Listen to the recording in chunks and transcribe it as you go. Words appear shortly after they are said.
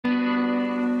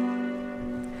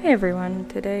Hey everyone,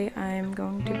 today I'm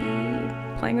going to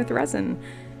be playing with resin.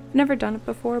 I've never done it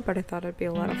before, but I thought it'd be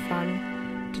a lot of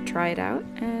fun to try it out,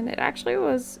 and it actually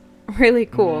was really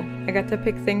cool. I got to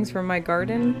pick things from my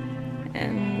garden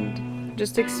and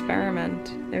just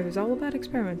experiment. It was all about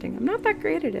experimenting. I'm not that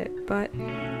great at it, but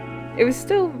it was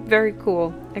still very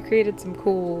cool. I created some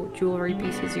cool jewelry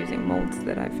pieces using molds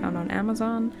that I found on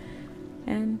Amazon,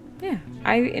 and yeah,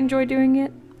 I enjoy doing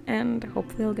it, and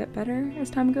hopefully it'll get better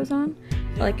as time goes on.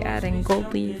 I like adding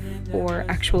gold leaf or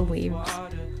actual leaves,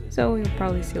 so you'll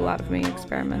probably see a lot of me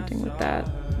experimenting with that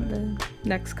in the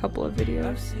next couple of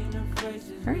videos.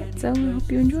 Alright, so I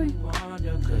hope you enjoy.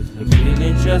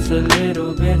 Feeling just a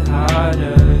little bit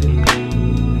harder.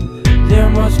 There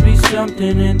must be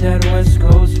something in that West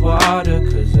Coast water,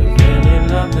 'cause I really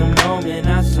loved the moment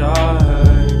I saw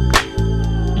her.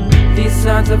 These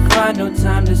signs I find no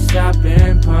time to stop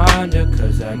and ponder,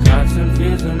 'cause I caught some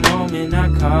feels the moment I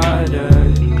caught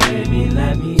her. Baby,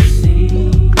 let me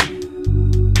see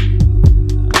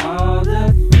all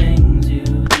the things you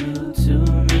do to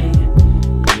me.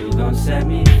 You gon' set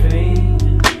me free,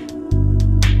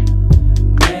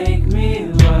 make me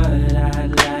what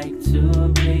I'd like to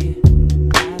be.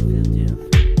 I feel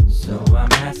different, so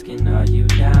I'm asking, are you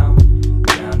down?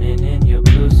 Drowning in your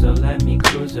blue, so let me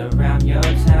cruise around your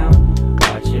town.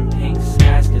 Watching pink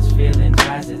skies, 'cause feelings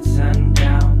rise at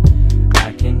sundown.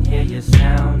 I can hear your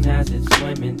sound as it's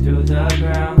swimming through the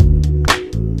ground.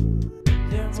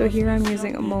 So here I'm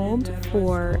using a mold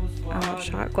for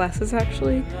shot glasses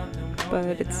actually,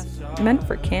 but it's meant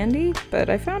for candy. But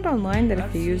I found online that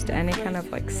if you used any kind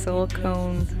of like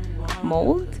silicone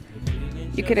mold,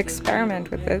 you could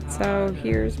experiment with it, so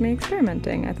here's me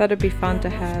experimenting. I thought it'd be fun to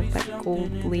have that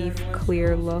gold leaf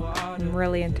clear look. I'm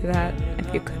really into that,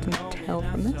 if you couldn't tell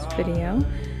from this video.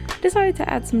 Decided to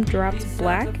add some drops of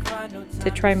black to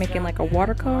try making like a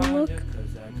watercolor look.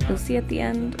 You'll see at the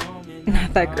end,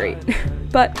 not that great,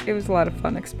 but it was a lot of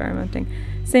fun experimenting.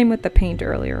 Same with the paint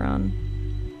earlier on.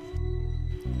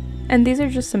 And these are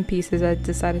just some pieces I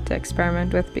decided to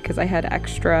experiment with because I had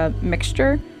extra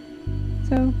mixture.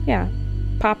 So yeah.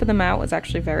 Popping them out was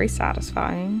actually very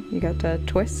satisfying. You got to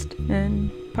twist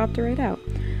and popped it right out.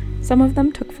 Some of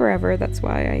them took forever, that's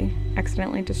why I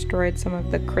accidentally destroyed some of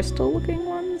the crystal looking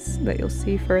ones that you'll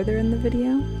see further in the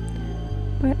video.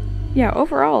 But yeah,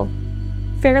 overall,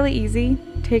 fairly easy.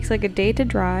 Takes like a day to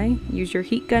dry. Use your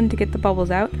heat gun to get the bubbles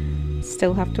out.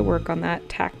 Still have to work on that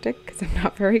tactic because I'm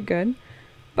not very good.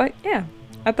 But yeah,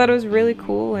 I thought it was really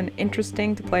cool and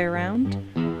interesting to play around.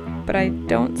 But I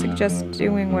don't suggest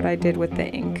doing what I did with the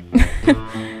ink.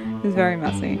 It was very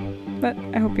messy, but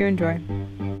I hope you enjoy.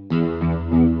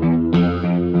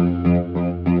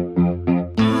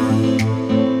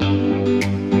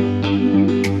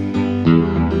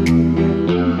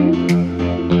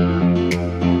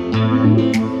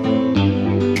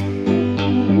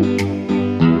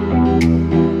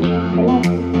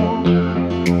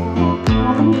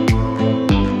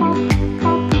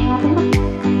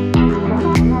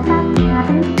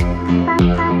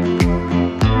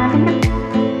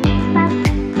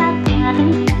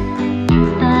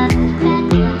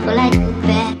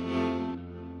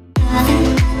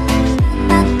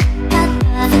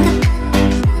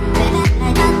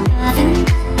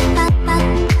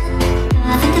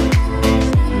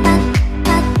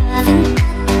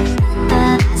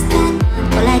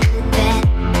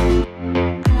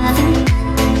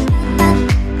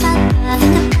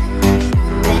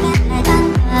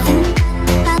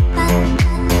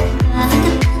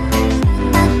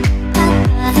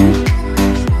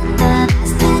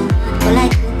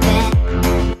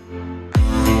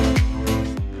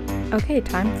 Okay,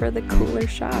 time for the cooler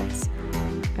shots.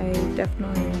 I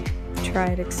definitely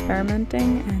tried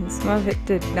experimenting and some of it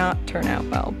did not turn out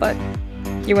well, but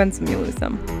you win some, you lose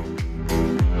some.